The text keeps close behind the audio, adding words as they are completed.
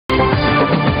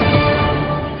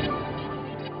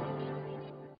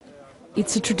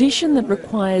It's a tradition that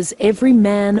requires every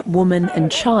man, woman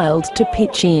and child to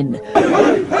pitch in.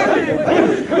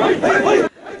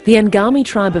 The Angami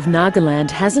tribe of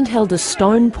Nagaland hasn't held a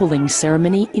stone-pulling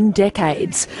ceremony in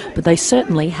decades, but they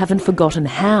certainly haven't forgotten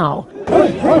how.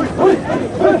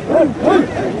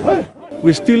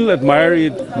 We still admire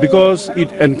it because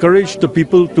it encouraged the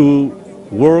people to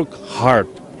work hard.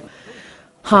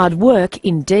 Hard work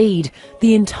indeed.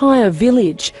 The entire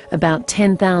village, about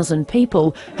 10,000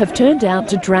 people, have turned out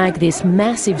to drag this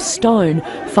massive stone,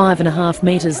 5.5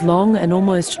 metres long and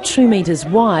almost 2 metres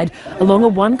wide, along a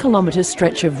 1 kilometre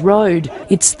stretch of road.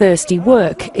 It's thirsty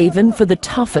work, even for the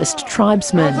toughest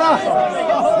tribesmen.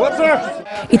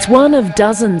 It's one of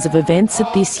dozens of events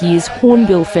at this year's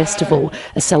Hornbill Festival,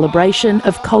 a celebration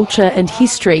of culture and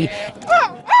history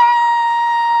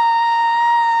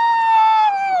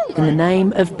in the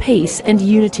name of peace and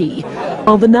unity.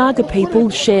 While the Naga people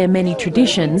share many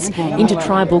traditions,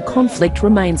 intertribal conflict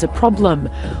remains a problem.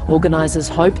 Organisers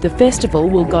hope the festival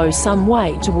will go some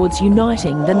way towards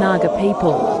uniting the Naga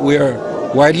people. We are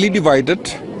widely divided,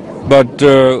 but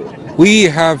we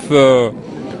have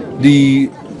the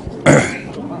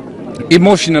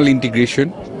emotional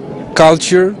integration,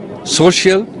 culture,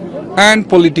 social and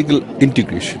political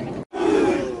integration.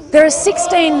 There are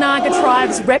 16 Naga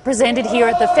tribes represented here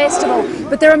at the festival,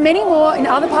 but there are many more in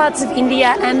other parts of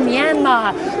India and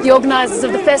Myanmar. The organisers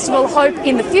of the festival hope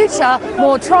in the future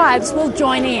more tribes will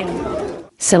join in.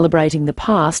 Celebrating the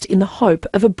past in the hope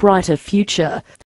of a brighter future.